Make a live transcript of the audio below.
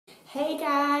Hey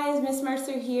guys, Miss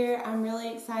Mercer here. I'm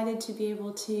really excited to be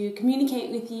able to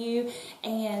communicate with you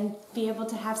and be able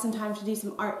to have some time to do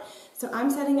some art. So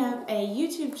I'm setting up a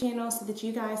YouTube channel so that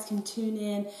you guys can tune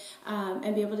in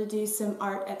and be able to do some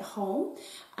art at home.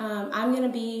 I'm going to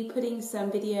be putting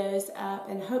some videos up,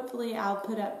 and hopefully I'll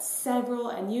put up several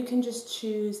and you can just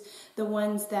choose the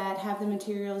ones that have the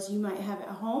materials you might have at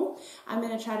home. I'm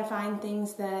going to try to find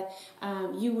things that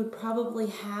you would probably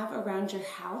have around your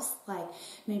house, like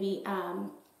maybe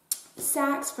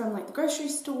sacks from like the grocery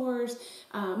stores,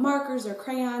 markers or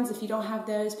crayons. If you don't have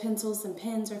those, pencils and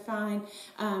pens are fine.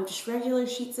 Just regular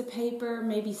sheets of paper,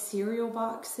 maybe cereal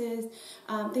boxes,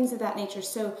 things of that nature.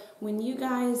 So when you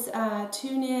guys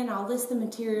tune in, I'll list the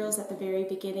materials at the very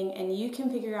beginning and you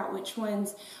can figure out which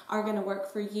ones are going to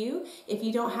work for you. If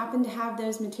you don't happen to have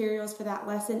those materials for that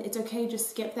lesson, it's okay,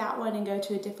 just skip that one and go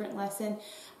to a different lesson.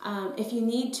 If you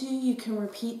need to, you can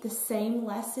repeat the same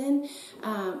lesson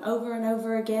over and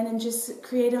over again and just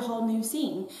create a whole new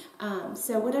scene.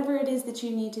 So whatever it is that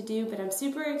you need to do, but I'm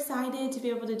super excited to be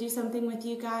able to do something with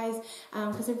you guys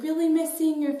because I really miss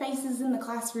seeing your faces in the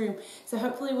classroom. So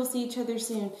hopefully we'll see each other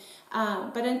soon.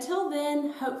 But until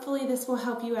then, hopefully this will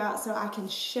help you out so I can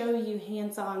show you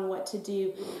hands-on what to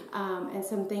do and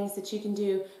some things that you can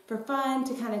do for fun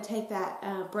to kind of take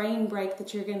that brain break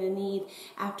that you're going to need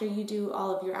after you do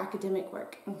all of your academic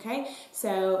work. Okay,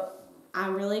 so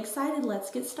I'm really excited. Let's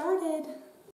get started.